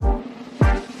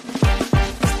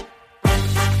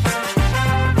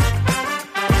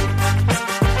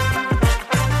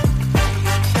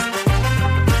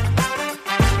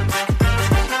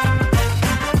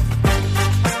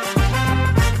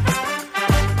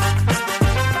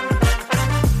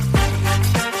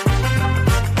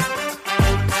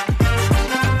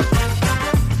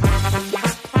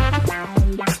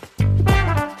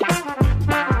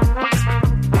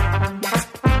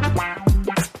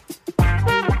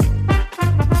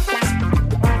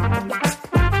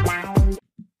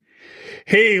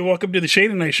Hey, welcome to the Shane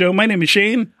and I Show. My name is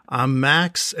Shane. I'm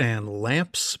Max, and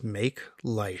lamps make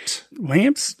light.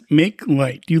 Lamps make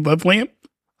light. Do you love lamp?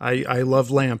 I love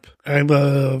lamp.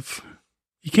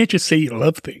 You can't just say you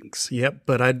love things. Yep,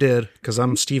 but I did, because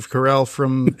I'm Steve Carell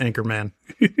from Anchorman.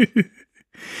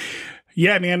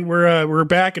 Yeah, man, we're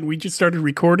back, and we just started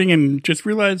recording and just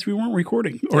realized we weren't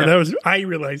recording. Or I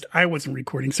realized I wasn't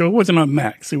recording, so it wasn't on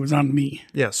Max, it was on me.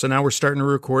 Yeah, so now we're starting to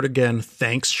record again.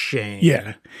 Thanks, Shane.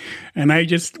 Yeah, and I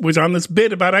just was on this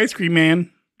bit about Ice Cream Man.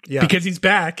 Yeah. Because he's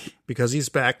back. Because he's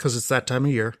back, because it's that time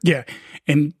of year. Yeah,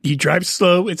 and he drives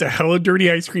slow. It's a hella dirty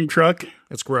ice cream truck.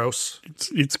 It's gross.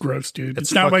 It's gross, dude.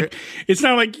 It's not like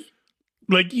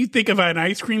you think of an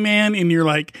Ice Cream Man and you're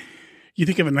like, you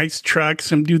think of a nice truck,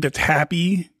 some dude that's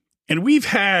happy. And we've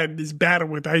had this battle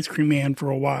with Ice Cream Man for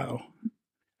a while.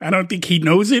 I don't think he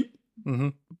knows it,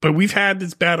 but we've had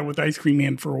this battle with Ice Cream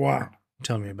Man for a while.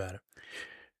 Tell me about it.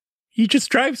 He just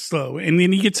drives slow, and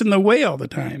then he gets in the way all the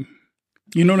time.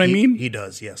 You know what I mean? He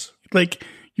does, yes. Like,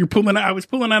 I was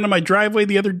pulling out of my driveway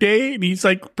the other day, and he's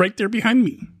like right there behind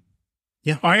me.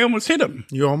 Yeah. I almost hit him.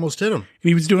 You almost hit him. And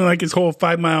he was doing like his whole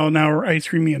 5 mile an hour Ice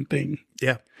Cream Man thing.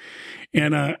 Yeah.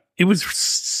 And it was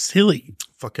silly.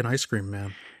 Fucking Ice Cream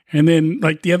Man. And then,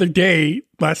 like, the other day,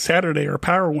 last Saturday, our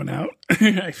power went out.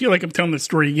 I feel like I'm telling the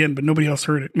story again, but nobody else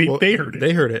heard it. They heard it.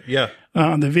 They heard it, yeah.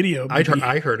 On the video. I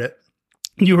heard it.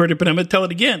 You heard it, but I'm going to tell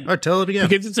it again. All right, tell it again.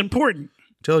 Because it's important.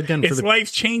 Tell it again. It's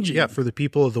life-changing. Yeah, for the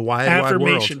people of the wide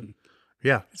world.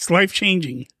 Yeah. It's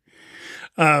life-changing.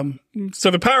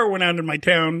 So the power went out in my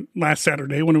town last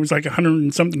Saturday when it was like 100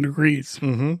 and something degrees.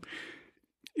 Mm-hmm.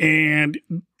 And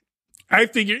I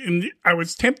figured, and I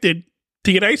was tempted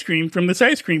to get ice cream from this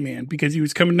Ice Cream Man because he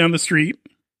was coming down the street,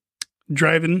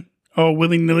 driving all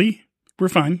willy-nilly. We're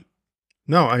fine.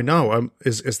 No, I know.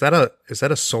 Is that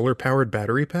a solar powered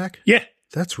battery pack? Yeah.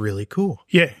 That's really cool.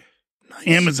 Yeah. Nice.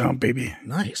 Amazon, baby.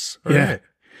 Nice. All right.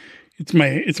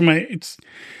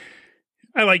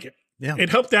 I like it. Yeah. It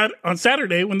helped out on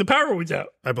Saturday when the power was out.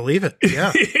 I believe it.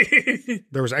 Yeah.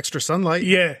 There was extra sunlight.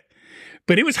 Yeah.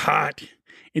 But it was hot,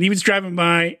 and he was driving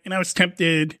by, and I was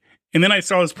tempted. And then I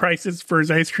saw his prices for his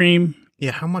ice cream.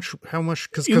 Yeah, how much?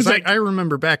 Because I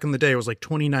remember back in the day, it was like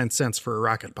 29 cents for a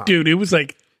Rocket Pop. Dude, it was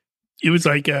like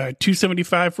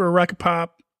 $2.75 for a Rocket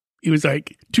Pop. It was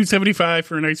like $2.75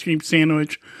 for an ice cream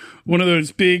sandwich. One of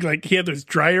those big, like, he had those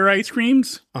dryer ice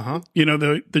creams. Uh-huh. You know,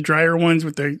 the dryer ones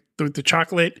with the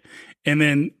chocolate and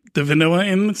then the vanilla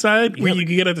inside, where you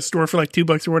could get at the store for like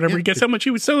 $2 or whatever. Yeah. Guess how much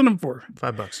he was selling them for?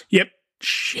 $5. Yep.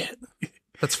 Shit.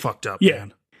 That's fucked up, Yeah.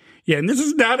 man. Yeah, and this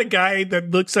is not a guy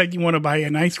that looks like you want to buy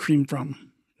an ice cream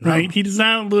from, right? No. He does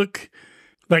not look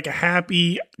like a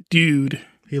happy dude.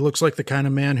 He looks like the kind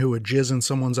of man who would jizz in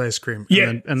someone's ice cream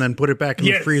and then put it back in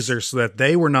the freezer so that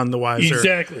they were none the wiser.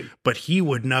 Exactly. But he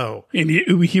would know. And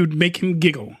he would make him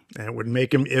giggle. And it would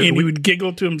make him... He would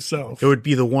giggle to himself. It would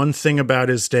be the one thing about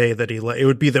his day that it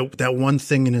would be that one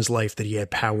thing in his life that he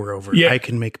had power over. Yeah. I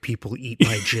can make people eat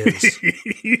my jizz.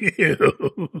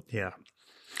 Yeah.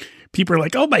 People are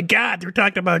like, oh my God, they're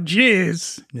talking about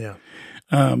jizz. Yeah.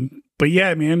 But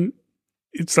yeah, man,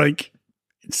 it's like,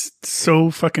 it's so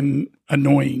fucking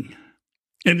annoying.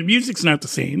 And the music's not the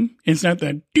same. It's not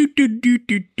that do do do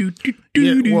do do do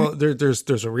do. Yeah, well,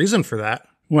 there's a reason for that.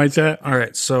 Why is that? All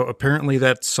right, so apparently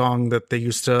that song that they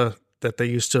used to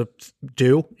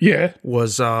do,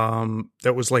 was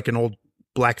that was like an old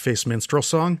blackface minstrel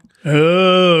song.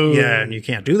 Oh, yeah, and you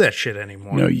can't do that shit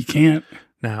anymore. No, you can't.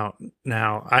 Now,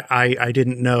 I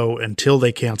didn't know until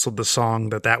they canceled the song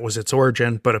that was its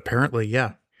origin, but apparently,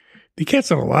 yeah. They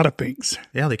canceled a lot of things.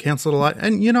 Yeah, they canceled a lot.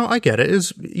 And, you know, I get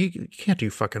it. You can't do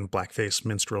fucking blackface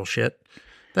minstrel shit.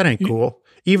 That ain't cool.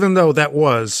 Even though that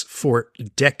was, for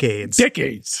decades,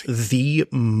 the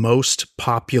most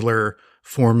popular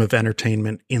form of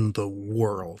entertainment in the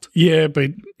world. Yeah,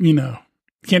 but, you know,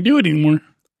 can't do it anymore.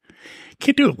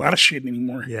 Can't do a lot of shit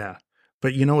anymore. Yeah.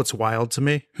 But you know what's wild to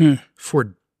me?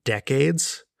 For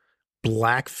decades,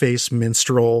 blackface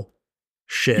minstrel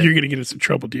shit. You're going to get us in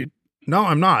trouble, dude. No,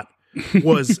 I'm not.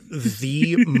 Was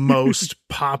the most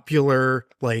popular,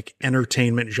 like,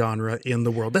 entertainment genre in the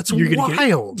world. That's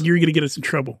wild. You're going to get us in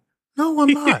trouble. No, I'm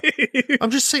not. I'm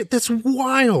just saying, that's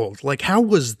wild. Like, how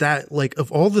was that, like,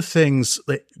 of all the things,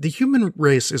 like, the human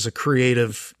race is a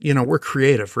creative, you know, we're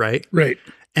creative, right? Right.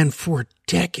 And for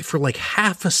like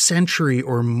half a century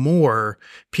or more,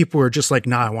 people were just like,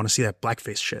 nah, I want to see that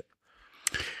blackface shit.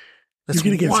 That's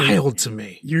wild to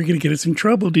me. You're going to get us in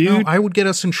trouble, dude. No, I would get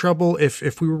us in trouble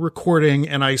if we were recording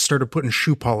and I started putting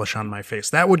shoe polish on my face.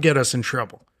 That would get us in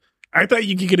trouble. I thought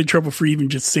you could get in trouble for even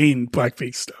just saying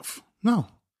blackface stuff. No.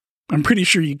 I'm pretty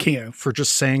sure you can. For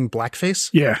just saying blackface?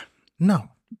 Yeah. No,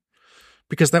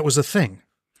 because that was a thing.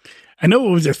 I know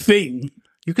it was a thing.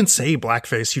 You can say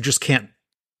blackface, you just can't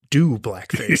do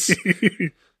blackface.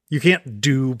 You can't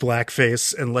do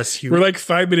blackface unless you... We're like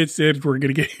 5 minutes in, we're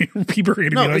going to get... People are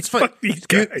going to be like, fuck these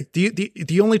guys.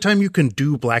 The only time you can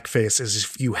do blackface is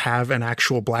if you have an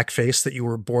actual black face that you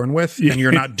were born with, and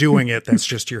you're not doing it, that's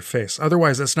just your face.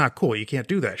 Otherwise, that's not cool. You can't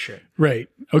do that shit. Right.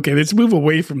 Okay, let's move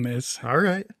away from this. All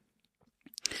right.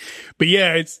 But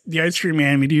yeah, it's the Ice Cream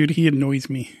Man, dude, he annoys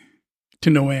me to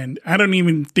no end. I don't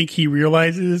even think he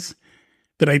realizes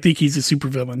that I think he's a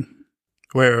supervillain.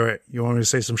 Wait. You want me to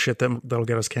say some shit that'll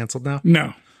get us canceled now?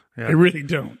 No, yeah. I really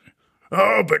don't.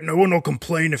 Oh, but no one will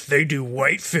complain if they do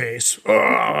whiteface.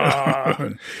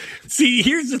 Oh. See,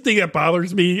 here's the thing that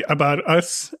bothers me about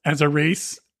us as a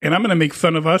race, and I'm going to make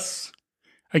fun of us.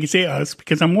 I can say us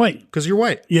because I'm white. Because you're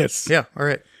white. Yes. Yeah, all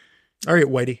right. All right,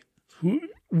 whitey.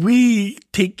 We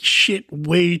take shit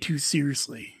way too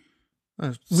seriously.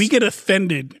 We get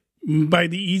offended by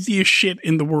the easiest shit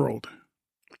in the world.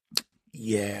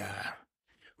 Yeah.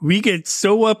 We get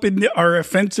so up in our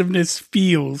offensiveness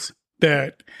feels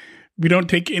that we don't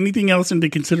take anything else into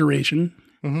consideration.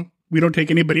 Mm-hmm. We don't take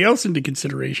anybody else into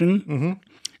consideration.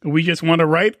 Mm-hmm. We just want to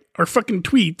write our fucking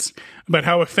tweets about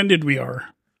how offended we are.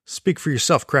 Speak for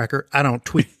yourself, Cracker. I don't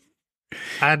tweet.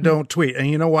 I don't tweet. And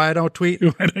you know why I don't tweet?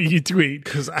 Why don't you tweet?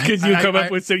 Because you'll come up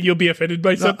with you'll be offended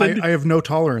by something. I have no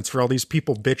tolerance for all these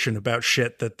people bitching about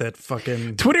shit that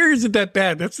fucking... Twitter isn't that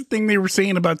bad. That's the thing they were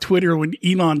saying about Twitter when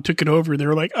Elon took it over. They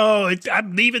were like, oh,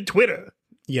 I'm leaving Twitter.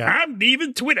 Yeah. I'm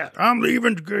leaving Twitter. I'm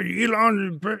leaving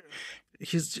Elon.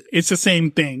 It's the same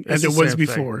thing as it was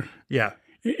before. Yeah.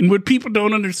 And what people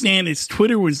don't understand is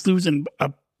Twitter was losing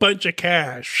a bunch of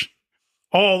cash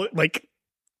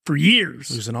for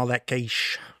years. Losing all that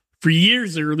cash. For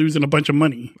years, they were losing a bunch of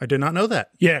money. I did not know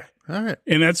that. Yeah. All right.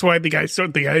 And that's why they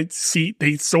sold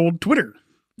Twitter.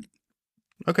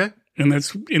 Okay. And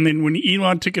then when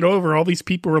Elon took it over, all these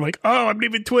people were like, oh, I'm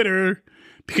leaving Twitter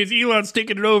because Elon's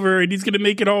taking it over and he's going to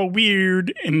make it all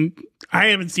weird. And I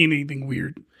haven't seen anything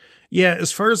weird. Yeah.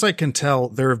 As far as I can tell,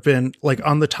 there have been, like,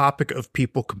 on the topic of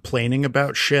people complaining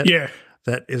about shit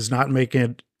that is not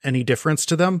making any difference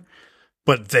to them.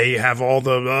 But they have all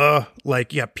the,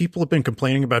 people have been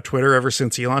complaining about Twitter ever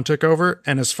since Elon took over.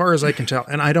 And as far as I can tell,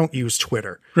 and I don't use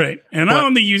Twitter. Right. And I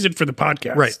only use it for the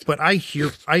podcast. Right. But I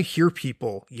hear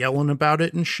people yelling about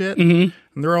it and shit. Mm-hmm.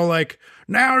 And they're all like,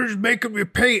 now just making me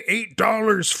pay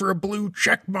 $8 for a blue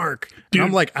check mark. Dude, and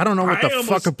I'm like, I don't know what the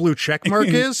fuck a blue check mark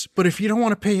is, but if you don't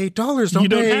want to pay $8, don't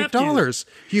pay $8.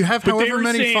 You have however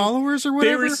many followers or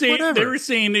whatever. They were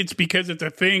saying it's because it's a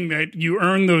thing that you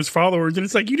earn those followers. And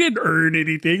it's like, you didn't earn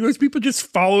anything. Those people just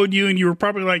followed you and you were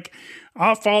probably like,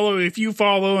 I'll follow if you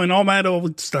follow and all that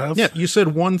old stuff. Yeah, you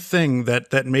said one thing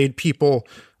that made people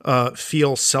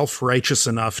feel self-righteous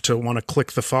enough to want to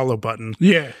click the follow button.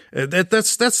 Yeah.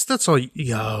 That's all.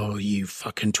 Yo, you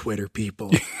fucking Twitter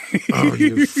people. Oh,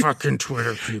 you fucking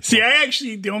Twitter people. See,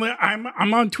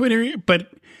 I'm on Twitter,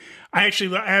 but I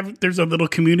have there's a little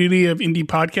community of indie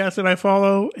podcasts that I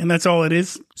follow, and that's all it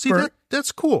is. See,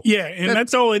 that's cool. Yeah, and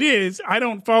that's all it is. I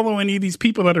don't follow any of these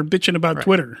people that are bitching about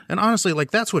Twitter. And honestly, like,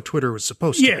 that's what Twitter was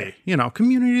supposed to be. You know,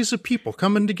 communities of people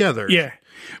coming together. Yeah.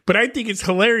 But I think it's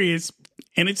hilarious.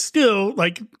 And it's still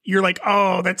like, you're like,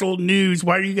 oh, that's old news.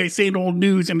 Why are you guys saying old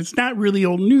news? And it's not really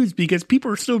old news because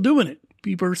people are still doing it.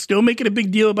 People are still making a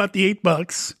big deal about the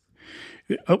 $8.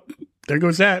 Oh, there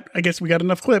goes that. I guess we got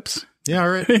enough clips. Yeah, all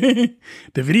right. The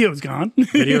video's gone.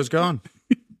 Video's gone.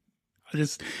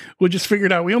 We'll just figure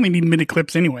it out. We only need minute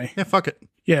clips anyway. Yeah, fuck it.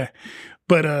 Yeah.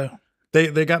 But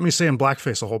They got me saying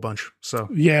blackface a whole bunch. So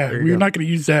yeah, we're not going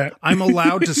to use that. I'm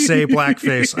allowed to say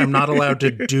blackface. I'm not allowed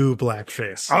to do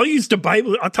blackface. I'll use the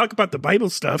Bible. I'll talk about the Bible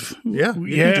stuff. Yeah,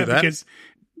 you can do that. Because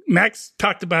Max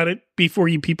talked about it before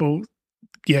you people.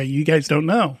 Yeah, you guys don't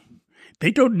know.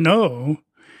 They don't know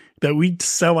that we'd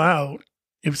sell out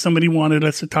if somebody wanted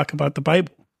us to talk about the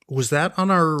Bible. Was that on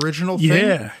our original thing?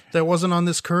 Yeah. That wasn't on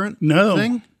this current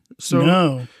thing?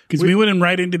 No, because we went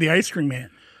right into the Ice Cream Man.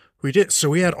 We did. So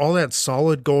we had all that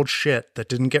solid gold shit that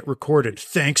didn't get recorded.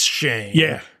 Thanks, Shane.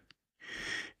 Yeah.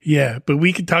 Yeah, but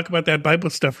we could talk about that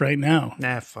Bible stuff right now.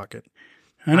 Nah, fuck it.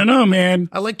 I don't know, man.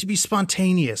 I like to be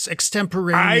spontaneous,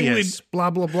 extemporaneous,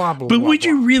 blah, blah, blah, blah. But would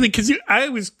you really? Because I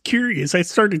was curious. I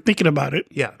started thinking about it.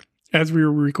 Yeah. As we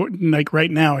were recording, like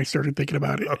right now, I started thinking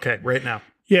about it. Okay, right now.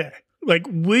 Yeah. Like,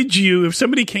 would you, if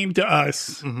somebody came to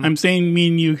us, I'm saying me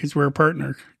and you because we're a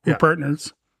partner. We're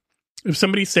partners. If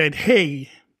somebody said, hey,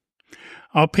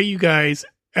 I'll pay you guys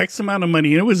X amount of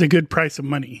money, and it was a good price of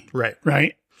money. Right.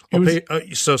 Right?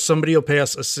 So somebody will pay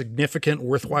us a significant,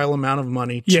 worthwhile amount of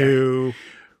money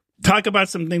talk about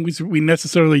some things we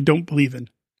necessarily don't believe in.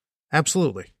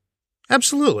 Absolutely.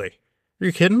 Absolutely. Are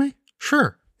you kidding me?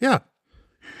 Sure. Yeah.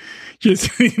 Just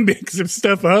make some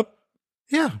stuff up.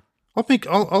 Yeah.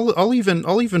 I'll even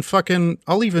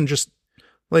just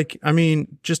like, I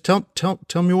mean, just tell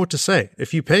me what to say.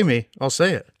 If you pay me, I'll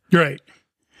say it. Right.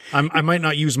 I might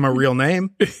not use my real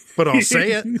name, but I'll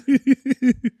say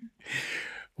it.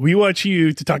 We want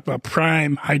you to talk about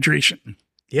Prime Hydration.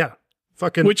 Yeah.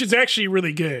 Which is actually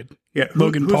really good. Yeah.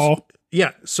 Logan Paul.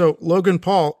 Yeah. So Logan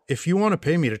Paul, if you want to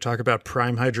pay me to talk about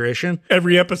Prime Hydration.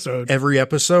 Every episode,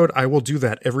 I will do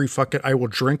that. I will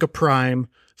drink a Prime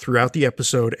throughout the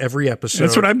episode, every episode.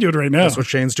 That's what I'm doing right now. That's what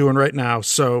Shane's doing right now.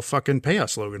 So fucking pay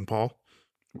us, Logan Paul.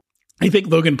 I think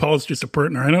Logan Paul's just a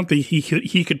partner. I don't think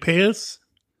he could pay us.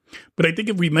 But I think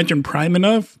if we mention Prime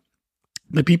enough,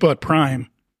 the people at Prime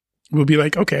will be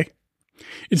like, okay.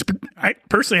 I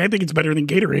think it's better than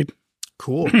Gatorade.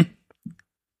 Cool.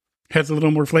 Has a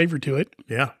little more flavor to it.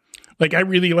 Yeah. Like, I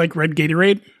really like red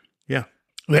Gatorade. Yeah.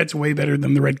 That's way better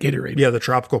than the red Gatorade. Yeah, the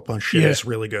tropical punch shit is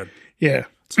really good. Yeah.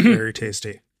 It's very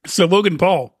tasty. So, Logan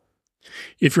Paul,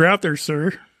 if you're out there,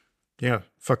 sir. Yeah.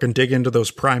 Fucking dig into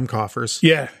those Prime coffers.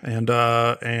 Yeah. And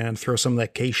throw some of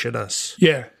that K shit us.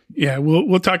 Yeah. Yeah.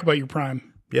 We'll talk about your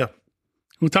Prime. Yeah.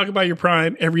 We'll talk about your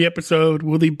Prime every episode.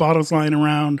 We'll leave bottles lying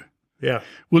around. Yeah.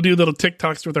 We'll do little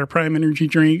TikToks with our Prime energy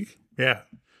drink. Yeah.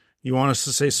 You want us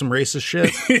to say some racist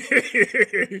shit?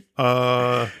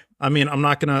 I mean, I'm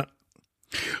not going to.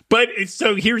 But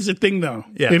so here's the thing, though.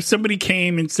 Yeah. If somebody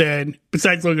came and said,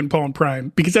 besides Logan Paul and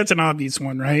Prime, because that's an obvious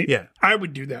one, right? Yeah. I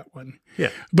would do that one. Yeah.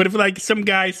 But if like some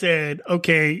guy said,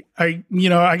 okay, I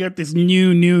got this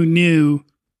new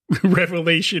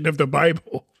revelation of the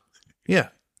Bible. Yeah.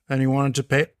 And he wanted to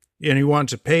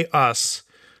pay us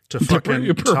to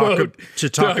fucking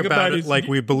talk about it like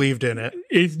we believed in it.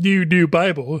 It's new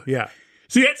Bible. Yeah.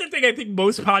 See, that's the thing I think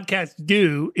most podcasts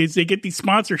do is they get these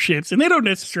sponsorships and they don't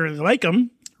necessarily like them.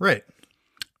 Right.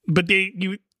 But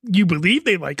you believe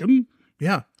they like them.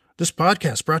 Yeah. This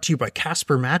podcast brought to you by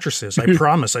Casper mattresses. I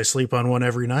promise I sleep on one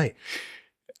every night.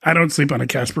 I don't sleep on a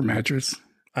Casper mattress.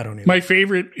 I don't either. My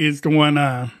favorite is the one,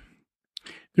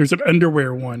 there's an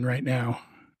underwear one right now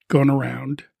going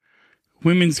around.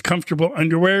 Women's comfortable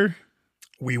underwear.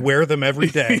 We wear them every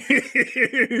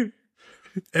day.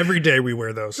 Every day we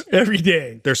wear those. Every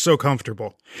day. They're so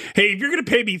comfortable. Hey, if you're going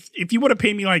to pay me, if you want to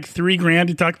pay me like $3,000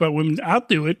 to talk about women, I'll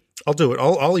do it. I'll do it.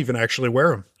 I'll even actually wear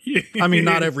them. I mean,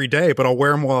 not every day, but I'll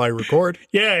wear them while I record.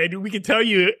 Yeah, and we can tell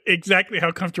you exactly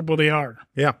how comfortable they are.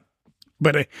 Yeah.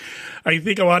 But I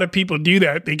think a lot of people do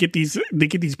that. They get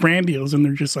these brand deals and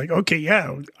they're just like, okay,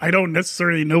 yeah, I don't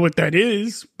necessarily know what that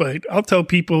is, but I'll tell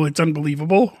people it's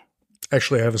unbelievable.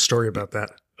 Actually, I have a story about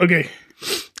that. Okay.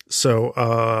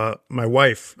 So, my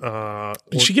wife,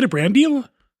 did she get a brand deal?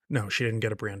 No, she didn't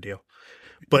get a brand deal,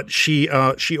 but she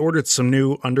ordered some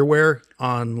new underwear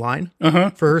online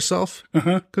for herself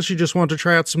because she just wanted to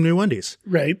try out some new undies.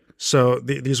 Right. So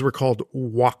these were called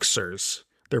Woxers.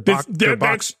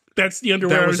 That's the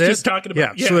underwear I was just talking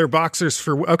about. Yeah. So they're boxers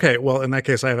for, okay, well, in that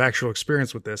case, I have actual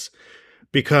experience with this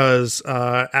because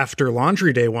after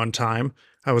laundry day one time,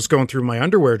 I was going through my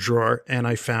underwear drawer and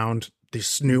I found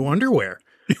this new underwear.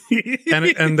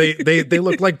 and they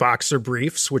look like boxer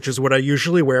briefs, which is what I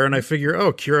usually wear. And I figure,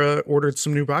 oh, Kira ordered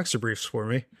some new boxer briefs for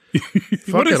me.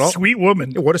 What a sweet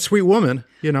woman. What a sweet woman.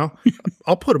 You know,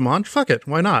 I'll put them on. Fuck it.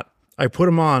 Why not? I put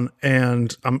them on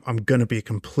and I'm going to be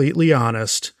completely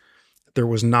honest. There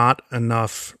was not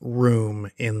enough room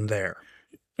in there.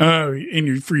 For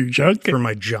your junk? For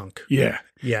my junk. Yeah.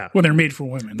 Yeah. Well, they're made for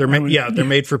women. They're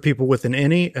made for people with an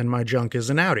innie, and my junk is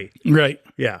an outie. Right.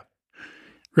 Yeah.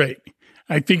 Right.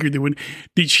 I figured they would.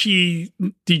 Did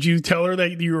you tell her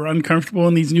that you were uncomfortable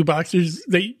in these new boxers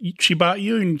that she bought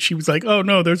you? And she was like, oh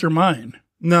no, those are mine.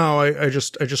 No, I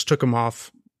just took them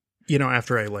off. You know,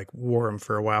 after I like wore them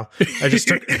for a while, I just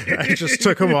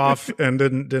took them off and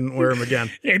didn't wear them again.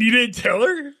 And you didn't tell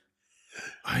her?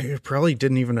 I probably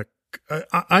didn't even.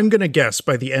 I'm gonna guess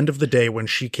by the end of the day when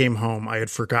she came home, I had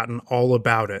forgotten all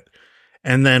about it.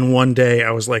 And then one day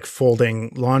I was like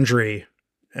folding laundry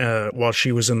while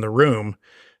she was in the room,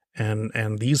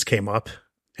 and these came up,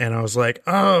 and I was like,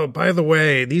 "Oh, by the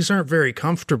way, these aren't very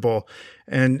comfortable."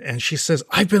 And she says,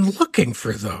 "I've been looking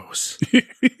for those."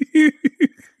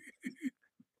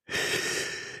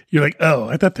 You're like, oh,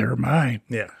 I thought they were mine.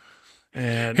 Yeah.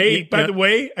 And hey, by the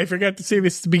way, I forgot to say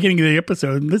this at the beginning of the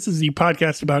episode. This is the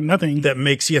podcast about nothing that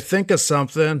makes you think of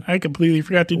something. I completely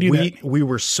forgot to do that. We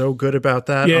were so good about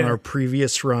that on our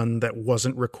previous run that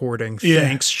wasn't recording. Yeah.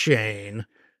 Thanks, Shane.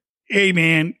 Hey,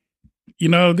 man,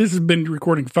 this has been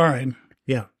recording fine.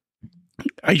 Yeah.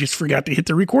 I just forgot to hit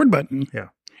the record button. Yeah.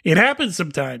 It happens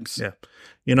sometimes. Yeah.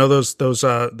 You know, those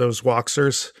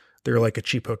Walksers, they're like a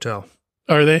cheap hotel.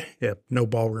 Are they? Yeah. No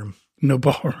ballroom. No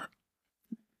ballroom.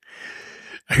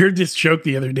 I heard this joke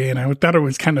the other day and I thought it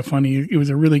was kind of funny. It was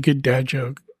a really good dad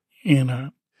joke.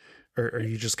 And, are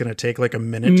you just going to take like a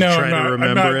minute to try to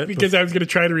remember it? Because I was going to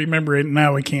try to remember it and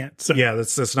now I can't. So. Yeah,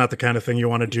 that's not the kind of thing you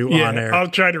want to do on air. I'll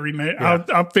try to remember. Yeah.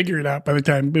 I'll figure it out by the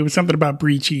time. It was something about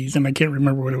brie cheese and I can't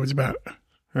remember what it was about.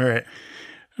 All right.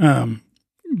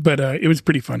 But it was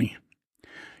pretty funny.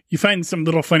 You find some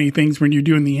little funny things when you're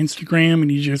doing the Instagram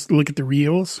and you just look at the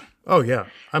reels. Oh yeah.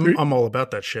 I'm all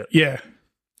about that shit. Yeah.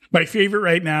 My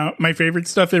favorite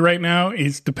stuff right now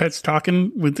is the pets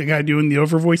talking with the guy doing the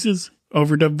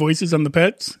overdub voices on the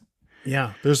pets.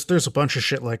 Yeah. There's a bunch of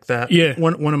shit like that. Yeah.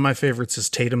 One of my favorites is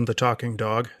Tatum the talking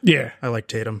dog. Yeah. I like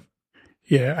Tatum.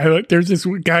 Yeah. There's this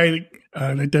guy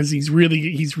that does he's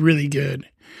really good.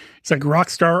 It's like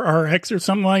Rockstar RX or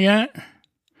something like that.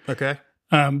 Okay.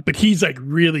 But he's like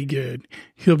really good.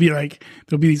 He'll be like,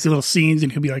 there'll be these little scenes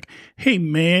and he'll be like, hey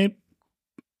man,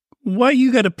 why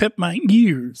you got to pet my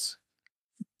ears?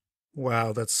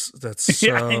 Wow. That's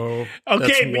so, okay.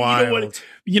 That's wild.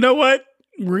 You know what?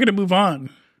 We're going to move on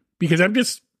because I'm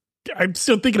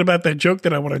still thinking about that joke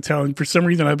that I want to tell. And for some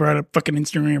reason I brought up fucking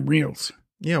Instagram reels.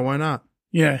 Yeah. Why not?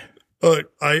 Yeah.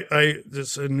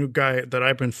 There's a new guy that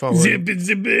I've been following.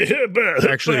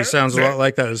 Actually, he sounds a lot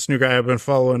like that. This new guy I've been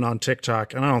following on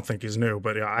TikTok, and I don't think he's new,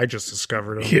 but yeah, I just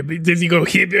discovered him. Does he go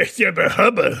hibba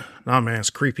hubba? Oh man,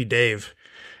 it's Creepy Dave.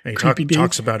 And he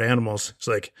talks about animals. It's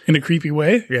like in a creepy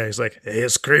way. Yeah, he's like, hey,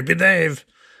 it's Creepy Dave.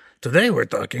 Today we're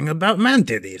talking about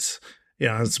mantides.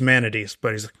 Yeah, it's manatees,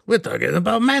 but he's like, we're talking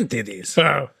about mantides.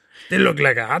 Oh, they look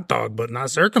like a hot dog, but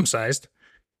not circumcised.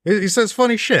 He says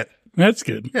funny shit. That's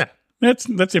good. Yeah.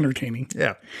 That's entertaining.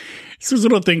 Yeah. It's those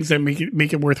little things that make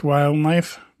it worthwhile in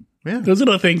life. Yeah. Those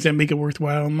little things that make it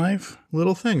worthwhile in life.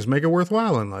 Little things make it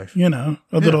worthwhile in life. You know,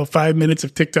 little 5 minutes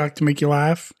of TikTok to make you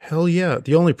laugh. Hell yeah.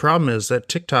 The only problem is that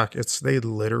TikTok, they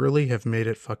literally have made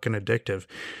it fucking addictive.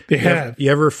 They have. You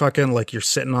ever fucking like you're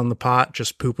sitting on the pot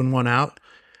just pooping one out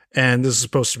and this is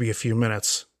supposed to be a few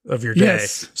minutes of your day.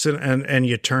 Yes. So, and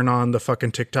you turn on the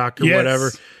fucking TikTok or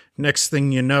whatever. Next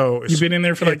thing you know, you've been in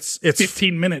there for like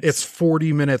 15 minutes. It's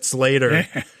 40 minutes later.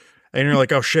 And you're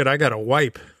like, oh shit, I got to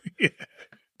wipe. Yeah.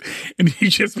 And you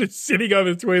just been sitting on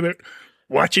the toilet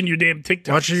watching your damn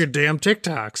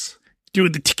TikToks.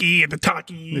 Doing the ticky and the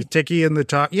talkie. The ticky and the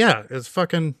talk. Yeah, it's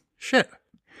fucking shit.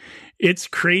 It's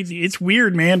crazy. It's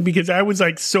weird, man, because I was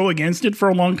like so against it for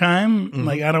a long time. Mm-hmm.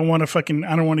 Like, I don't want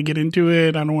to get into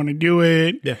it. I don't want to do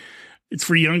it. Yeah. It's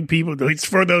for young people. It's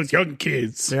for those young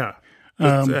kids. Yeah.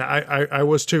 I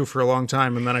was too for a long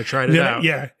time, and then I tried it out.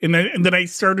 Yeah, and then I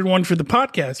started one for the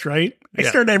podcast. Right, I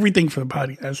started everything for the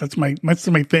podcast. That's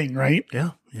my thing. Right.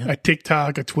 Yeah. A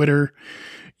TikTok, a Twitter.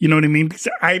 You know what I mean? Because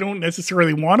I don't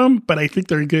necessarily want them, but I think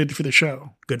they're good for the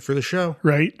show. Good for the show,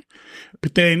 right?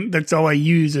 But then that's all I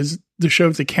use is the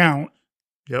show's account.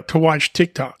 Yep. To watch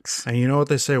TikToks. And you know what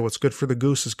they say? What's good for the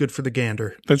goose is good for the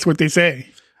gander. That's what they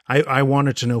say. I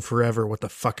wanted to know forever what the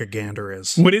fuck a gander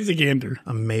is. What is a gander?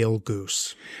 A male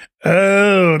goose.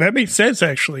 Oh, that makes sense,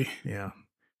 actually. Yeah.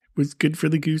 What's good for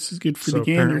the goose is good for the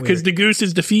gander. Because the goose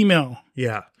is the female.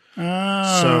 Yeah.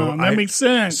 Oh, that makes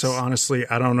sense. So honestly,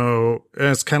 I don't know.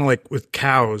 It's kind of like with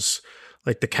cows.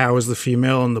 Like the cow is the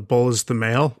female and the bull is the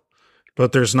male.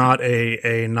 But there's not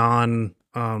an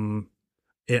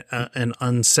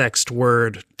unsexed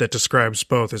word that describes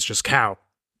both. It's just cow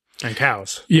and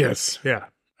cows. Yes. Yeah.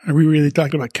 Are we really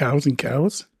talking about cows and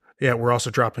cows? Yeah, we're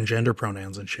also dropping gender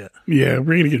pronouns and shit. Yeah,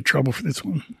 we're going to get in trouble for this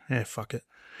one. Yeah, fuck it.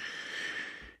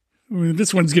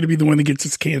 This one's going to be the one that gets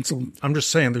us canceled. I'm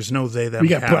just saying there's no they, them, we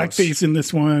got cows. Blackface in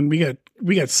this one. We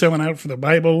got selling out for the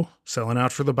Bible. Selling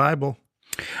out for the Bible.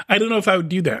 I don't know if I would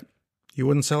do that. You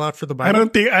wouldn't sell out for the Bible?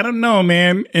 I don't know,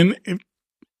 man. And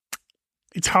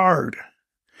it's hard.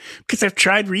 Because I've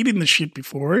tried reading the shit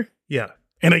before. Yeah.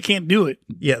 And I can't do it.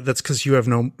 Yeah, that's because you have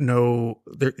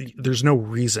there's no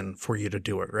reason for you to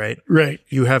do it, right? Right.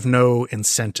 You have no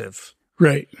incentive.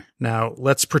 Right. Now,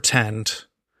 let's pretend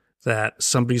that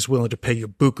somebody's willing to pay you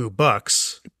buku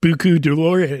bucks. Buku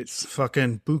Dolores.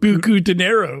 Fucking buku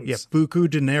dineros. Yeah, buku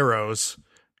dineros.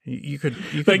 You could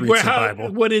like, read some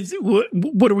Bible.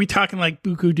 What are we talking like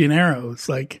buku dineros?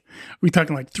 Like, are we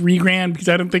talking like $3,000? Because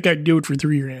I don't think I'd do it for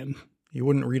 $3,000. You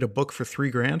wouldn't read a book for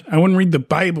 $3,000? I wouldn't read the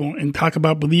Bible and talk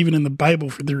about believing in the Bible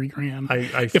for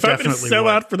 $3,000. If I'm going to sell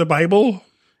out for the Bible,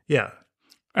 yeah,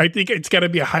 I think it's got to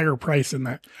be a higher price than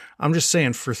that. I'm just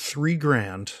saying for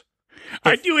 $3,000,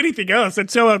 I'd do anything else. I'd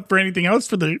sell out for anything else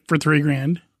for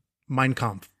 $3,000. Mein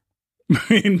Kampf.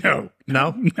 No.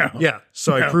 No? No. Yeah.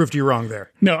 So I proved you wrong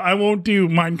there. No, I won't do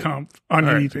Mein Kampf on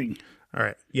anything. All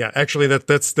right. Yeah. Actually,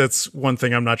 that's one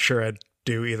thing I'm not sure I'd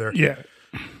do either. Yeah.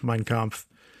 Mein Kampf.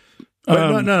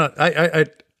 But no.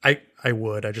 I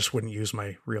would. I just wouldn't use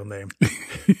my real name.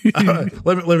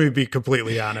 Let me be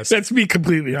completely honest. Let's be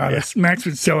completely honest. Yeah. Max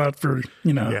would sell out for,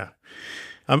 Yeah.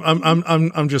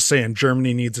 I'm just saying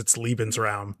Germany needs its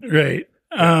Lebensraum. Right.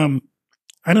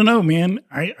 I don't know, man.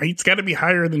 It's got to be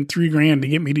higher than $3,000 to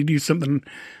get me to do something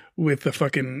with the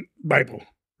fucking Bible.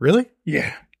 Really?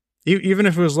 Yeah. Even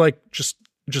if it was like just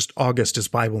August is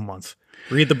Bible month.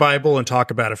 Read the Bible and talk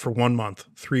about it for 1 month.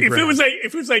 $3,000.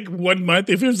 If it was like 1 month,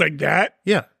 if it was like that.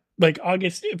 Yeah. Like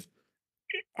August, if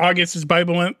August is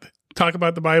Bible month, talk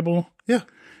about the Bible. Yeah.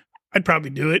 I'd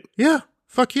probably do it. Yeah.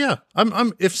 Fuck yeah.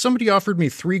 If somebody offered me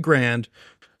 $3,000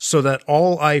 so that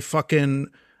all I fucking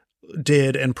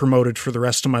did and promoted for the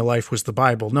rest of my life was the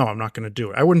Bible, no, I'm not going to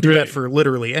do it. I wouldn't do that for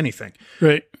literally anything.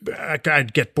 Right.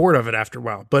 I'd get bored of it after a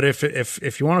while. But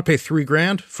if you want to pay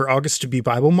 $3,000 for August to be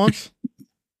Bible month,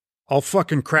 I'll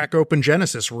fucking crack open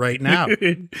Genesis right now.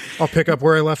 I'll pick up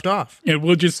where I left off. And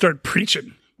we'll just start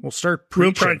preaching. We'll start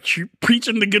preaching. We'll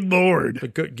preaching the good Lord. The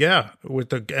good, yeah,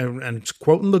 and it's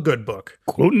quoting the good book.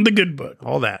 Quoting the good book.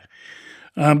 All that.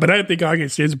 But I don't think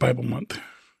August is Bible month.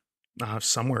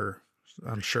 Somewhere,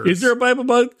 I'm sure. Is there a Bible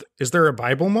month? Is there a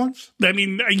Bible month? I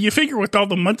mean, you figure with all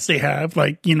the months they have,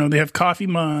 like, they have coffee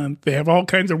month. They have all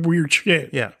kinds of weird shit.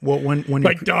 Yeah. Well, when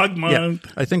like dog month.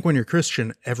 Yeah, I think when you're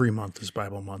Christian, every month is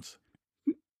Bible month.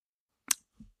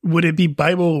 Would it be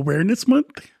Bible Awareness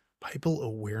Month? Bible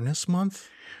Awareness Month?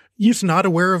 He's not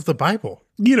aware of the Bible.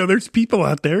 There's people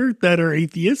out there that are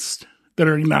atheists, that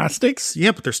are agnostics.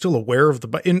 Yeah, but they're still aware of the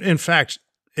Bible. In fact,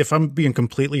 if I'm being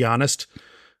completely honest,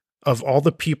 of all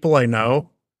the people I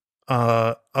know,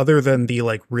 other than the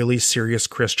like really serious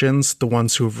Christians, the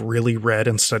ones who have really read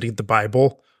and studied the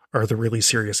Bible are the really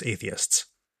serious atheists.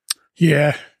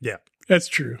 Yeah. Yeah. That's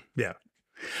true. Yeah.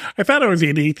 I thought I was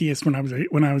an atheist when I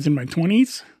was in my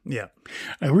 20s. Yeah.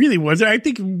 I really wasn't. I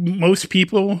think most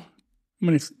people,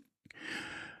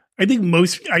 I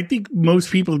think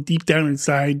most people deep down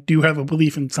inside do have a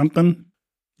belief in something.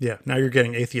 Yeah. Now you're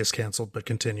getting atheist canceled, but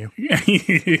continue.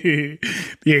 The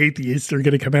atheists are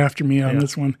going to come after me on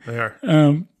this one. They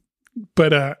are.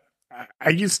 But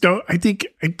I just don't. I think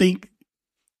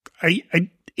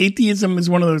atheism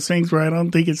is one of those things where I don't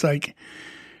think it's like.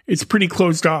 It's pretty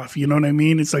closed off. You know what I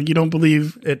mean? It's like you don't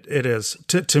believe it. It is.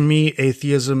 To me,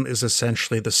 atheism is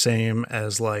essentially the same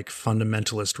as like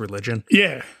fundamentalist religion.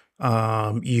 Yeah.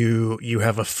 You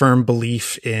have a firm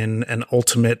belief in an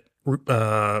ultimate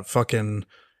fucking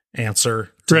answer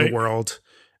to the world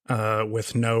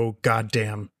with no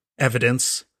goddamn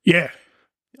evidence. Yeah.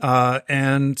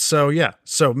 And so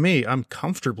me, I'm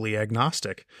comfortably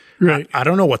agnostic. Right. I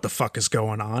don't know what the fuck is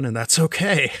going on, and that's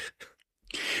okay.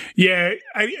 Yeah,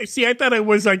 I see. I thought I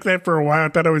was like that for a while. I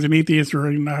thought I was an atheist or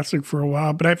agnostic for a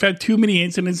while, but I've had too many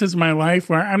incidences in my life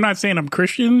where I'm not saying I'm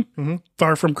Christian,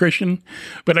 far from Christian,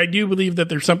 but I do believe that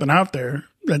there's something out there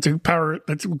that's a power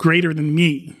that's greater than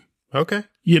me. Okay,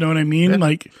 you know what I mean? Yeah.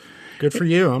 Like, good for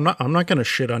you. I'm not going to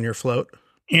shit on your float.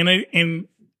 And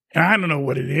I don't know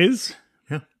what it is.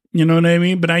 Yeah, you know what I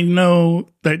mean. But I know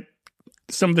that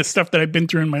some of the stuff that I've been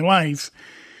through in my life,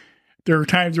 there are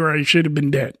times where I should have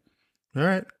been dead. All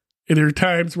right. And there are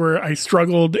times where I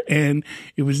struggled and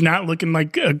it was not looking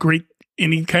like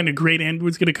any kind of great end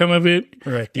was going to come of it.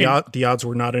 All right. The odds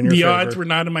were not in your favor. The odds were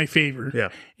not in my favor. Yeah.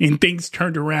 And things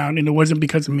turned around and it wasn't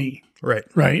because of me. Right.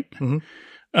 Right.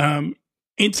 Mm-hmm.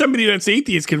 And somebody that's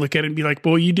atheist can look at it and be like,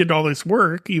 well, you did all this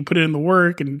work. You put in the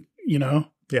work and, yeah,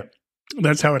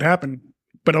 that's how it happened.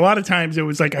 But a lot of times it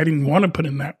was like, I didn't want to put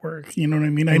in that work. You know what I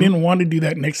mean? Mm-hmm. I didn't want to do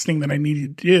that next thing that I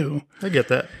needed to do. I get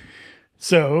that.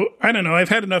 So I don't know. I've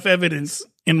had enough evidence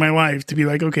in my life to be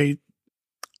like, okay.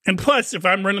 And plus, if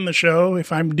I'm running the show,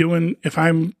 if I'm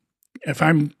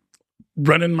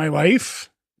running my life,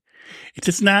 it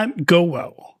does not go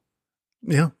well.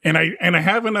 Yeah. And I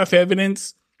have enough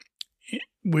evidence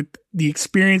with the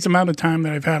experience amount of time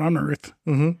that I've had on Earth,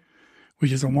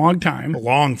 which is a long time, a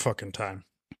long fucking time,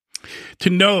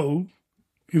 to know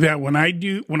that when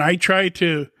I try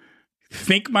to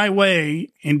think my way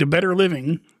into better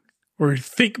living. Or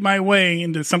think my way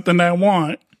into something that I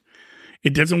want,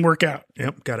 it doesn't work out.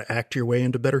 Yep, got to act your way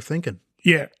into better thinking.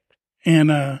 Yeah,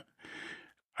 and I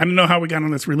don't know how we got on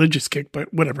this religious kick,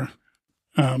 but whatever.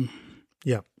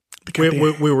 Yeah,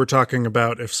 we were talking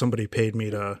about if somebody paid me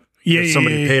to,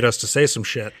 paid us to say some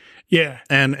shit. Yeah,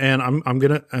 and I'm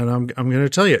gonna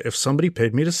tell you, if somebody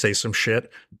paid me to say some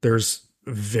shit, there's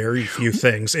very few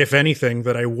things, if anything,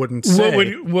 that I wouldn't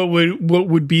say. What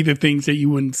would be the things that you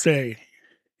wouldn't say?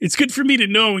 It's good for me to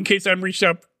know in case I'm reached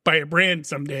out by a brand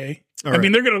someday. I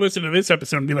mean, they're going to listen to this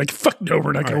episode and be like, fuck no,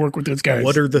 we're not going to work with those guys.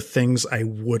 What are the things I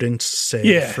wouldn't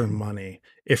say for money?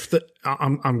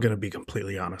 I'm going to be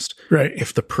completely honest. Right.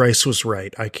 If the price was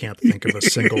right, I can't think of a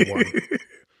single one.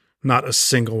 Not a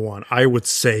single one. I would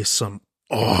say some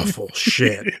awful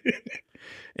shit.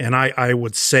 And I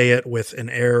would say it with an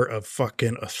air of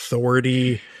fucking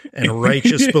authority and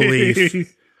righteous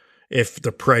belief. If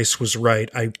the price was right,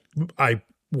 I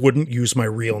wouldn't use my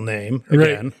real name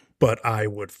again. Right. But I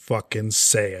would fucking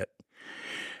say it.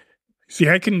 See,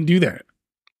 I couldn't do that.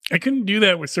 I couldn't do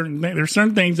that with certain things. There's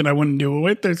certain things that I wouldn't do it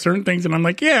with. There's certain things that I'm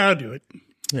like, yeah, I'll do it.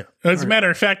 Yeah. As a matter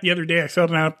of fact, the other day I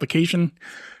filled an application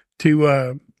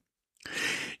to,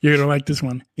 you're going to like this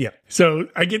one. Yeah. So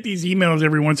I get these emails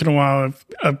every once in a while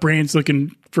of brands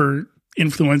looking for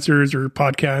influencers or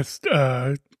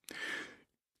podcasts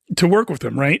to work with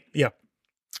them, right? Yeah.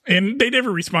 And they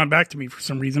never respond back to me for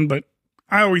some reason, but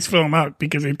I always fill them out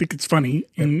because I think it's funny.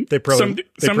 And they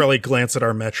probably glance at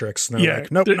our metrics and they're like,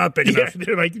 nope, not big enough.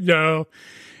 They're like, no,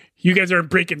 you guys aren't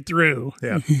breaking through.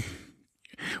 Yeah.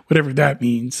 Whatever that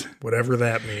means. Whatever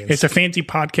that means. It's a fancy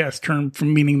podcast term for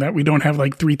meaning that we don't have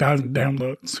like 3,000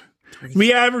 downloads.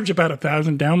 We average about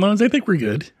 1,000 downloads. I think we're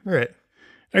good. All right.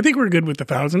 I think we're good with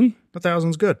 1,000.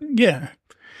 1,000's good. Yeah.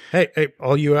 Hey,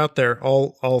 all you out there,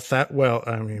 all that, well,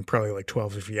 I mean, probably like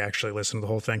 12 if you actually listen to the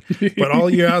whole thing, but all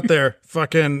you out there,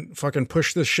 fucking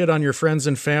push this shit on your friends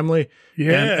and family.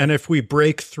 Yeah. And if we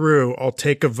break through, I'll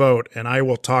take a vote and I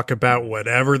will talk about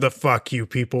whatever the fuck you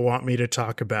people want me to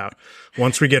talk about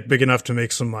once we get big enough to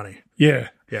make some money. Yeah.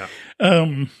 Yeah.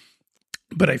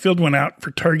 But I filled one out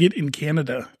for Target in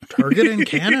Canada. Target in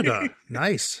Canada.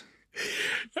 Nice.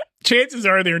 Chances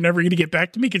are they're never going to get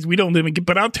back to me because we don't live in.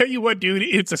 But I'll tell you what, dude,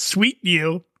 it's a sweet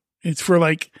deal. It's for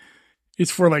like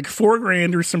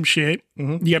 $4,000 or some shit.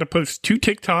 Mm-hmm. You got to post 2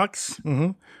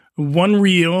 TikToks, one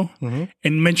reel,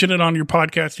 and mention it on your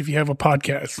podcast if you have a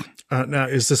podcast. Now,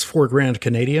 is this $4,000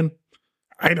 Canadian?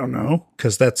 I don't know,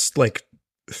 because that's like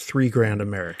 $3,000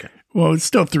 American. Well, it's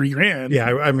still $3,000. Yeah,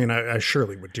 I mean, I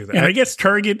surely would do that. And I guess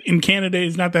Target in Canada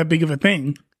is not that big of a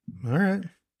thing. All right.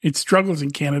 It struggles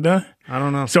in Canada. I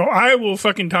don't know. So I will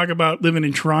fucking talk about living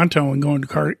in Toronto and going to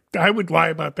Target. I would lie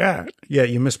about that. Yeah,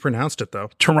 you mispronounced it, though.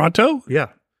 Toronto? Yeah.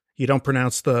 You don't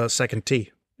pronounce the second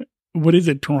T. What is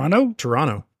it, Toronto?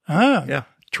 Toronto. Ah. Yeah.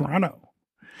 Toronto.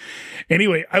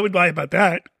 Anyway, I would lie about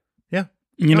that. Yeah.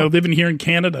 You know, living here in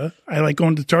Canada, I like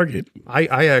going to Target.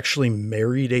 I actually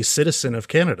married a citizen of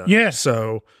Canada. Yeah.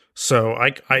 So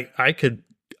I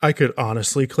could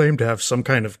honestly claim to have some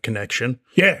kind of connection.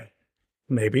 Yeah.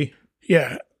 Maybe.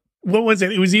 Yeah. What was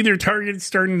it? It was either Target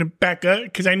starting to back up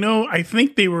because I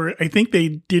think they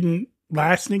didn't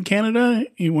last in Canada.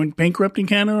 It went bankrupt in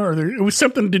Canada, or it was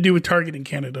something to do with Target in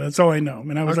Canada. That's all I know.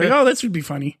 And I was like, oh, this would be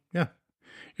funny. Yeah.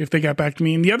 If they got back to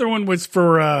me. And the other one was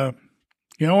for,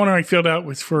 one I filled out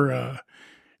was for,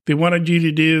 they wanted you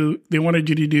to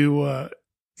do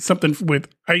something with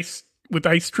ice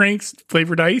drinks,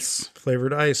 flavored ice.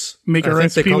 Flavored ice. Make a I think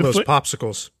recipe they call with those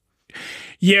popsicles.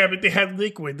 Yeah, but they had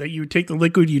liquid that you would take the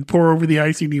liquid, you'd pour over the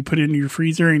ice, and you put it in your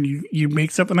freezer, and you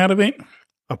make something out of it.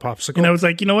 A popsicle. And I was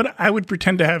like, you know what? I would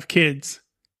pretend to have kids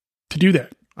to do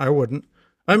that. I wouldn't.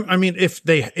 I mean,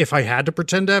 if I had to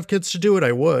pretend to have kids to do it,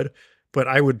 I would. But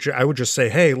I would just say,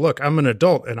 hey, look, I'm an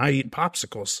adult and I eat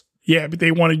popsicles. Yeah, but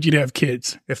they wanted you to have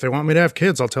kids. If they want me to have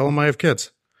kids, I'll tell them I have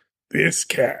kids. This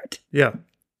cat. Yeah.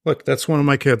 Look, that's one of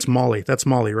my kids, Molly. That's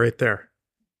Molly right there.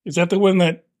 Is that the one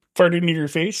that farted into your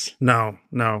face? No.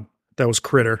 That was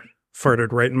Critter.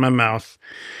 Farted right in my mouth.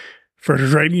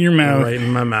 Farted right in your mouth. Right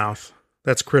in my mouth.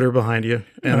 That's Critter behind you.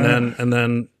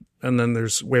 And then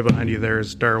there's way behind you there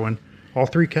is Darwin. All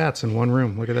 3 cats in one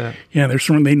room. Look at that. Yeah, there's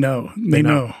someone they know. They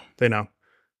know. They know.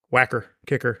 Whacker,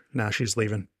 kicker. Now she's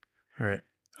leaving. All right.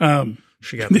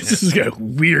 She got this is a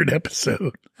weird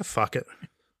episode. Fuck it.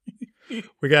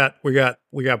 We got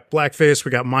blackface.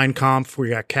 We got Mein Kampf. We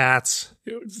got cats.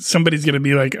 Somebody's gonna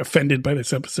be like offended by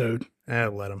this episode.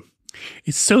 Let them.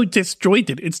 It's so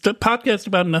disjointed. It's the podcast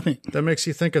about nothing. That makes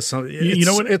you think of something. You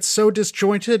know what? It's so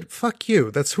disjointed. Fuck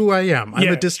you. That's who I am. I'm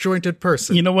a disjointed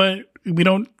person. You know what? We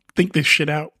don't think this shit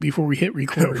out before we hit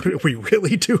record. We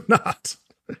really do not.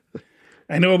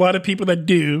 I know a lot of people that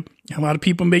do. A lot of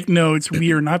people make notes.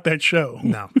 We are not that show.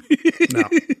 No,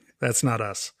 that's not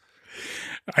us.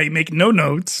 I make no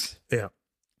notes. Yeah.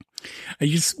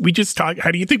 We just talk.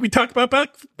 How do you think we talk about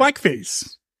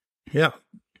blackface? Yeah.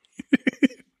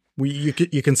 You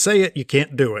can say it. You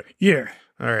can't do it. Yeah.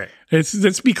 All right.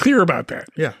 Let's be clear about that.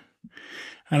 Yeah.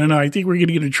 I don't know. I think we're going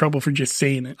to get in trouble for just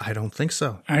saying it. I don't think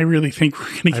so. I really think we're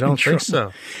going to get in trouble. I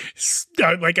don't think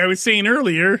so. Like I was saying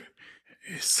earlier,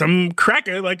 some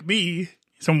cracker like me,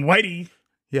 some whitey,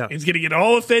 is going to get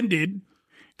all offended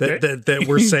that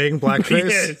we're saying blackface.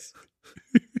 Yes.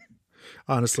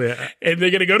 Honestly, and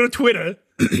they're going to go to Twitter.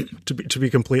 To be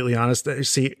completely honest,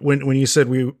 see, when you said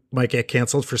we might get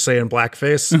canceled for saying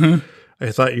blackface,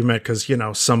 I thought you meant because,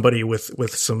 somebody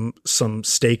with some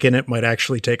stake in it might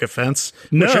actually take offense.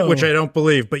 No. Which I don't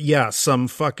believe. But yeah, some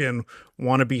fucking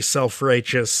wannabe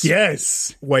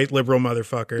self-righteous white liberal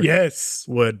motherfucker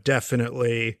would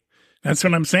definitely. That's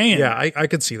what I'm saying. Yeah, I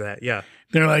could see that. Yeah.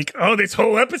 They're like, oh, this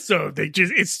whole episode,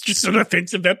 it's just an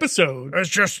offensive episode. It's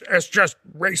just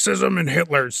racism and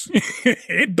Hitlers.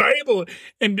 And Bible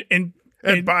and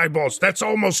Bibles. That's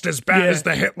almost as bad as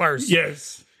the Hitlers.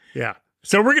 Yes. Yeah.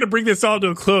 So we're going to bring this all to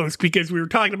a close because we were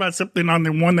talking about something on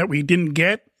the one that we didn't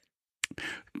get.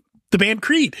 The band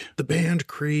Creed.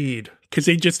 Because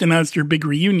they just announced their big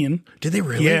reunion. Did they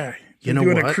really? Yeah. You know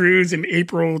doing what? A cruise in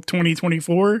April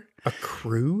 2024. A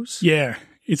cruise? Yeah.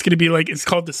 It's going to be it's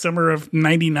called the Summer of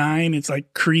 99. It's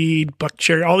like Creed,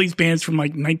 Buckcherry, all these bands from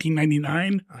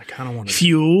 1999. I kind of want to.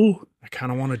 Fuel. I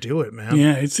kind of want to do it, man.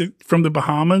 Yeah. It's from the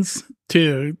Bahamas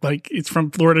to it's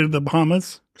from Florida to the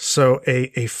Bahamas. So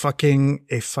a fucking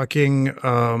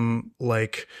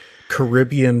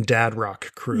Caribbean dad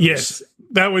rock cruise. Yes.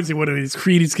 That was what it is.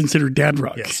 Creed is considered dad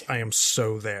rock. Yes. I am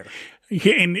so there.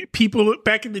 And people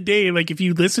back in the day, if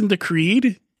you listened to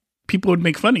Creed, people would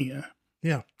make fun of you.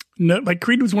 Yeah. No,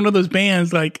 Creed was one of those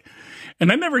bands,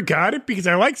 and I never got it because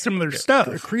I liked some of their stuff.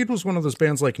 Creed was one of those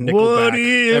bands like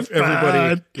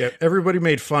Nickelback. Everybody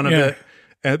made fun of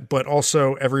it, but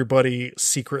also everybody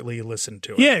secretly listened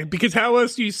to it. Yeah, because how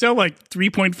else do you sell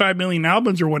 3.5 million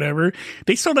albums or whatever?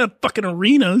 They sold out fucking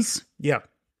arenas. Yeah.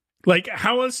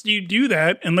 How else do you do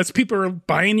that unless people are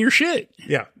buying your shit?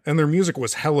 Yeah, and their music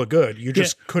was hella good. You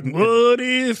just couldn't. What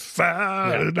if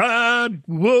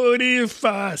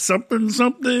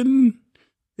something?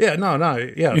 Yeah, no,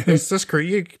 yeah. This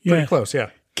Creed, pretty close, yeah.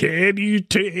 Can you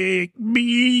take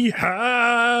me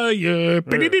higher?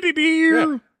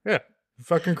 Yeah.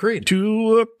 Fucking Creed.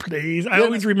 To a place. I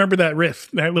always remember that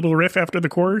riff, that little riff after the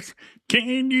chorus.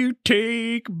 Can you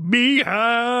take me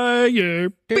higher?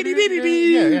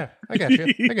 Yeah. I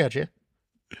got you.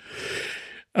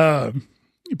 But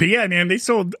yeah, man, they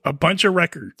sold a bunch of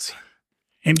records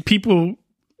and people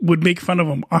would make fun of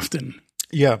them often.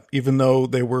 Yeah, even though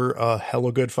they were a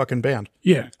hella good fucking band.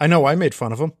 Yeah. I know I made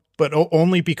fun of them, but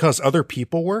only because other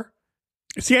people were.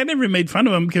 See, I never made fun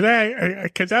of them because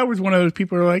I was one of those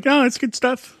people who are like, oh, it's good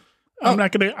stuff.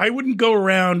 I wouldn't go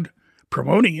around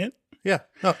promoting it. Yeah.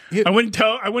 No, I wouldn't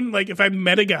if I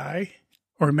met a guy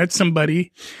or met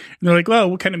somebody and they're like, well,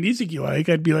 what kind of music you like?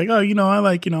 I'd be like, oh, I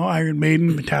like, Iron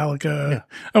Maiden, Metallica. Yeah.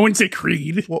 I wouldn't say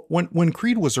Creed. Well, when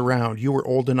Creed was around, you were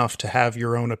old enough to have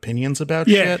your own opinions about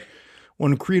shit.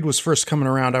 When Creed was first coming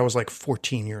around, I was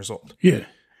 14 years old. Yeah.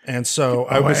 And so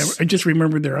I just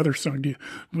remembered their other song, dude.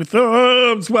 With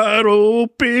arms wide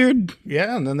open.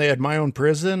 Yeah, and then they had My Own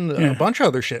Prison, a bunch of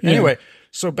other shit. Yeah. Anyway,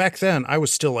 so back then, I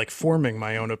was still forming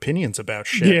my own opinions about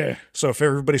shit. Yeah. So if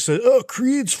everybody said, oh,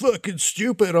 Creed's fucking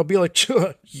stupid, I'll be like,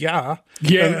 yeah.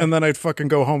 Yeah. And then I'd fucking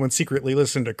go home and secretly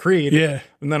listen to Creed. Yeah.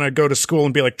 And then I'd go to school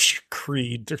and be like,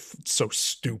 Creed, they're so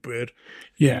stupid.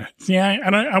 Yeah. Yeah,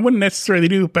 I wouldn't necessarily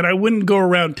do it, but I wouldn't go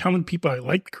around telling people I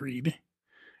liked Creed.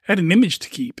 I had an image to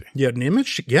keep. You had an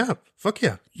image? Yeah. Fuck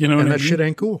yeah. And that shit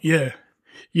ain't cool. Yeah.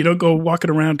 You don't go walking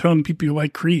around telling people you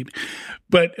like Creed.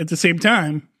 But at the same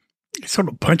time, they sold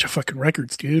a bunch of fucking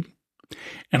records, dude.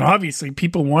 And obviously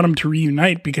people want them to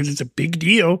reunite because it's a big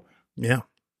deal. Yeah.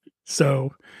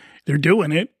 So they're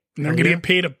doing it. And they're going to get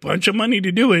paid a bunch of money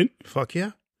to do it. Fuck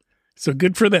yeah. So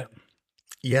good for them.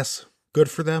 Yes. Good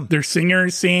for them. Their singer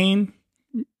is saying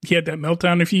he had that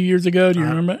meltdown a few years ago. Do you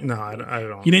remember it? No, I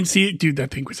don't. You didn't see it? Dude,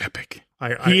 that thing was epic.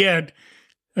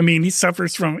 He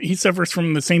suffers from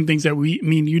the same things that me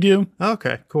and you do.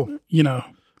 Okay, cool.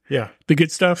 Yeah. The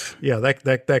good stuff. Yeah,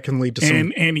 that can lead to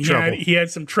some trouble. He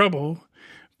had some trouble,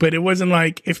 but it wasn't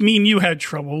like if me and you had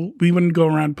trouble, we wouldn't go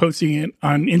around posting it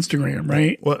on Instagram,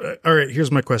 right? Well, all right,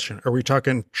 here's my question. Are we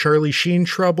talking Charlie Sheen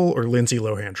trouble or Lindsay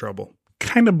Lohan trouble?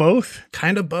 Kind of both.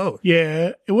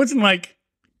 Yeah. It wasn't like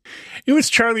it was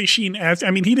Charlie Sheen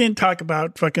he didn't talk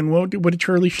about fucking what did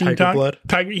Charlie Sheen talk? Blood?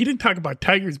 Tiger. He didn't talk about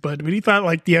tiger's blood, but he thought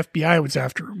the FBI was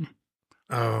after him.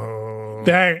 Oh.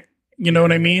 That, you know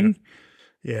what I mean?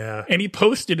 Yeah. And he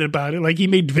posted about it. Like, he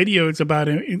made videos about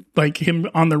it, like him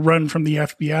on the run from the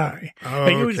FBI. Oh,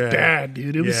 like, it was bad,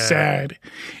 dude. It was sad.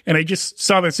 And I just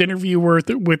saw this interview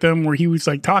with him where he was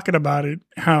like talking about it,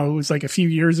 how it was like a few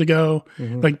years ago.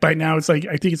 Like, by now it's like,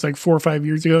 I think it's like 4 or 5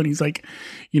 years ago. And he's like,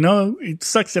 it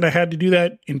sucks that I had to do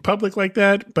that in public like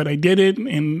that, but I did it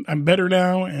and I'm better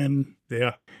now. And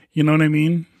yeah, you know what I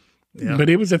mean? Yeah. But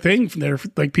it was a thing there.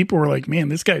 Like, people were like, man,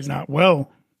 this guy's not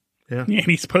well. Yeah. And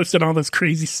he's posted all this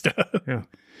crazy stuff. Yeah.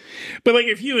 But like,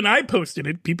 if you and I posted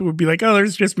it, people would be like, oh,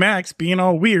 there's just Max being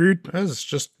all weird. It's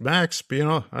just Max being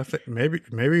all, I think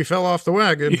maybe he fell off the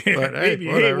wagon. Yeah, but maybe,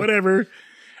 hey, whatever.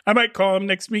 I might call him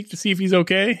next week to see if he's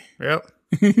okay. Yep.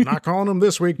 Not calling him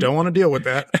this week. Don't want to deal with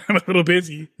that. I'm a little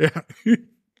busy. Yeah.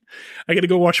 I got to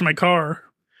go wash my car.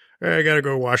 I got to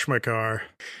go wash my car.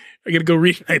 I got to go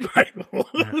read my Bible.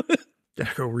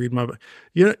 Gotta go read my.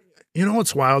 You know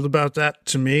what's wild about that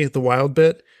to me? The wild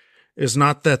bit is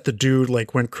not that the dude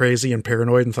like went crazy and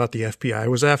paranoid and thought the FBI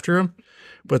was after him,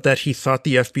 but that he thought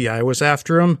the FBI was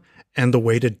after him, and the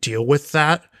way to deal with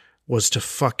that was to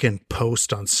fucking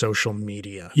post on social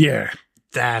media. Yeah,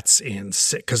 that's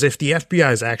insane. Because if the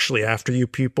FBI is actually after you,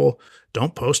 people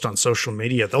don't post on social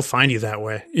media; they'll find you that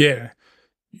way. Yeah,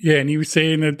 yeah. And he was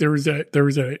saying that there was a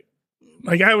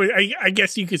like I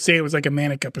guess you could say it was like a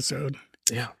manic episode.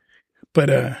 Yeah,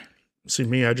 but see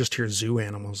me, I just hear zoo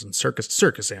animals and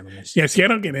circus animals. Yeah, see, I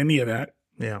don't get any of that.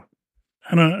 Yeah.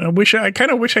 I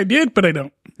kind of wish I did, but I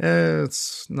don't.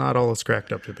 It's not all it's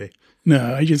cracked up to be.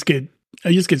 No, I just get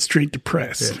straight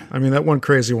depressed. Yeah. I mean, that one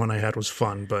crazy one I had was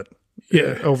fun, but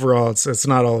yeah, overall, it's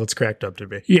not all it's cracked up to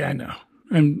be. Yeah, I know.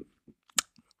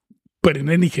 But in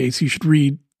any case, you should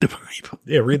read the Bible.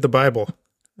 Yeah, read the Bible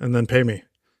and then pay me.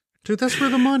 Dude, that's where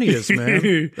the money is,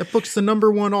 man. That book's the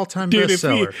 #1 all-time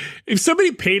bestseller. If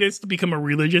somebody paid us to become a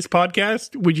religious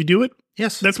podcast, would you do it?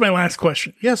 Yes. That's my last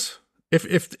question. Yes.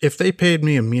 If they paid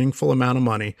me a meaningful amount of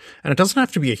money, and it doesn't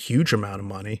have to be a huge amount of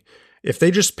money, if they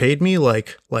just paid me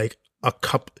like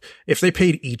if they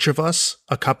paid each of us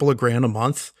a couple of grand a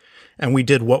month, and we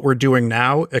did what we're doing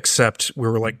now, except we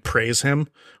were like praise him.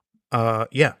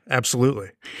 Yeah,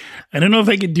 absolutely. I don't know if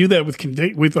I could do that with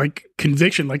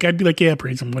conviction. Like, I'd be like, yeah,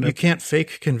 praise him. Whatever. You can't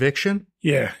fake conviction?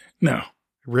 Yeah. No.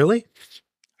 Really?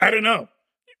 I don't know.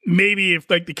 Maybe if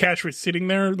like the cash was sitting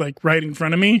there, like right in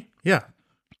front of me. Yeah.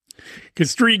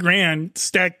 Because $3,000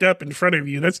 stacked up in front of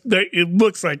you, it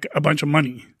looks like a bunch of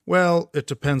money. Well, it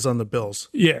depends on the bills.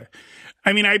 Yeah.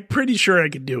 I mean, I'm pretty sure I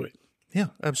could do it. Yeah,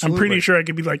 absolutely. I'm pretty sure I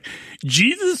could be like,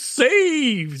 Jesus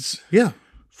saves. Yeah.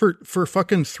 For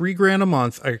fucking $3,000 a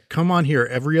month, I come on here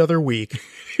every other week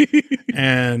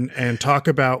and talk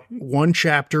about one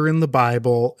chapter in the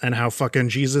Bible and how fucking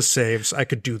Jesus saves. I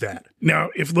could do that.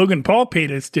 Now, if Logan Paul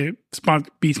paid us to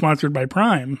be sponsored by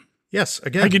Prime, yes,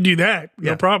 again, I could do that.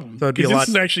 No problem. Because this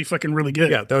is actually fucking really good.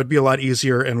 Yeah, that would be a lot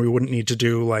easier, and we wouldn't need to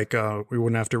do like we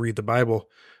wouldn't have to read the Bible.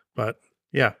 But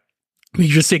yeah, we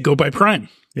just say go buy Prime.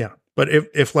 Yeah, but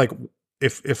if I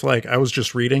was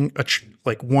just reading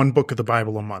like one book of the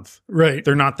Bible a month, right?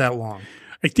 They're not that long.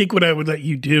 I think what I would let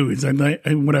you do is I'd let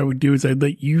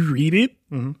you read it,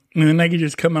 and then I could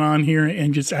just come on here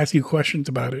and just ask you questions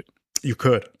about it. You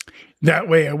could. That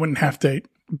way, I wouldn't have to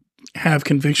have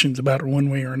convictions about it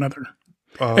one way or another.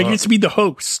 I used to be the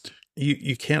host.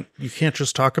 You can't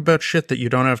just talk about shit that you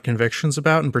don't have convictions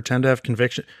about and pretend to have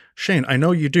conviction. Shane, I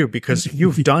know you do because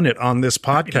you've done it on this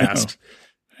podcast.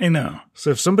 I know.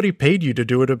 So if somebody paid you to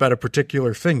do it about a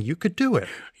particular thing, you could do it.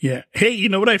 Yeah. Hey, you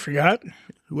know what I forgot?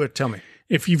 Who would tell me?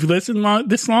 If you've listened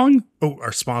this long. Oh,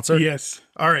 our sponsor? Yes.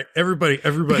 All right, everybody.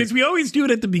 Because we always do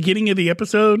it at the beginning of the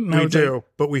episode. We do,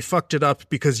 but we fucked it up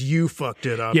because you fucked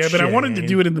it up. Yeah, but Shane. I wanted to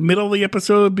do it in the middle of the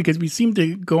episode because we seem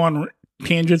to go on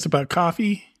tangents about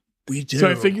coffee. We do. So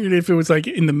I figured if it was like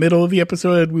in the middle of the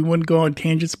episode, we wouldn't go on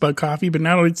tangents about coffee, but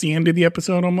now it's the end of the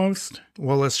episode almost.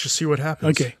 Well, let's just see what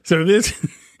happens. Okay, so this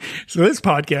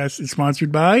podcast is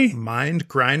sponsored by Mind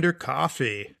Grinder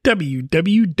Coffee.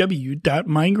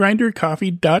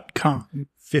 www.mindgrindercoffee.com.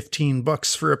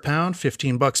 $15 for a pound,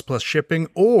 $15 plus shipping,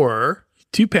 or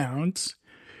 2 pounds.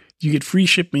 You get free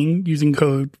shipping using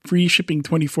code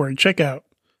FREESHIPPING24 at checkout.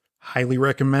 Highly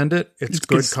recommend it. It's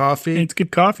good coffee. It's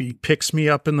good coffee. Picks me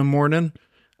up in the morning.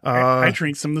 I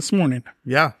drank some this morning.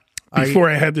 Yeah. Before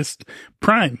I had this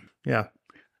Prime. Yeah.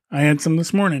 I had some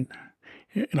this morning.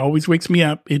 It always wakes me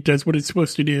up. It does what it's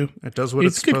supposed to do. It does what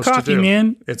it's supposed to do. It's good coffee,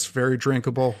 man. It's very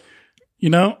drinkable.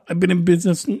 You know, I've been in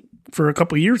business for a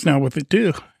couple of years now with it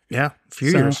too. Yeah. A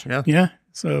few years. Yeah. Yeah.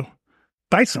 So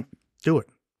buy some. Do it.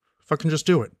 Fucking just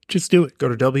do it. Just do it. Go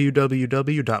to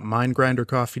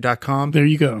www.mindgrindercoffee.com. There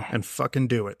you go. And fucking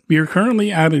do it. We are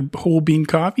currently out of whole bean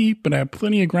coffee, but I have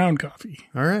plenty of ground coffee.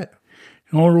 All right.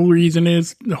 And the whole reason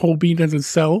is the whole bean doesn't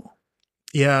sell.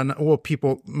 Yeah. Well,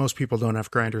 most people don't have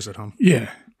grinders at home.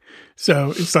 Yeah.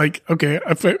 So it's like, okay,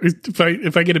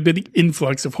 if I get a big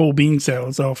influx of whole bean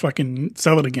sales, I'll fucking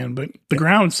sell it again. But the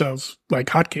ground sells like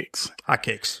hotcakes.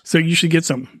 Hotcakes. So you should get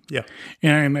some. Yeah.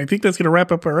 And I think that's going to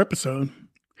wrap up our episode.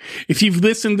 If you've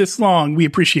listened this long, we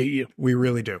appreciate you. We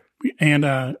really do. And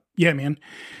yeah, man,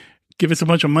 give us a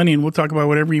bunch of money and we'll talk about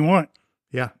whatever you want.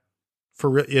 Yeah. For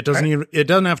real, it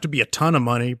doesn't have to be a ton of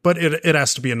money, but it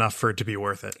has to be enough for it to be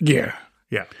worth it. Yeah.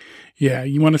 Yeah. Yeah.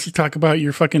 You want us to talk about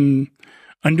your fucking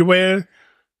underwear?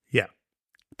 Yeah.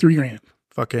 $3,000.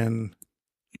 Fucking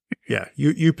yeah.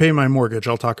 You pay my mortgage.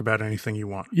 I'll talk about anything you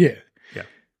want. Yeah. Yeah.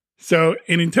 So,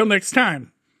 and until next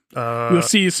time, we'll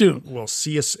see you soon. We'll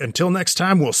see you. Until next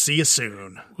time, we'll see you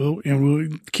soon. We'll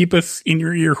keep us in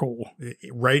your ear hole.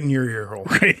 Right in your ear hole.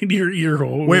 Right in your ear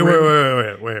hole. Wait.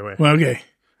 Well, okay.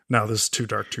 No, this is too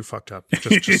dark, too fucked up.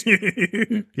 Just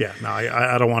yeah. No,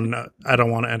 I don't want to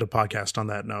end a podcast on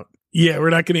that note. Yeah, we're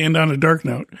not going to end on a dark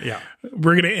note. Yeah.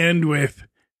 We're going to end with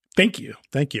thank you.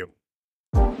 Thank you.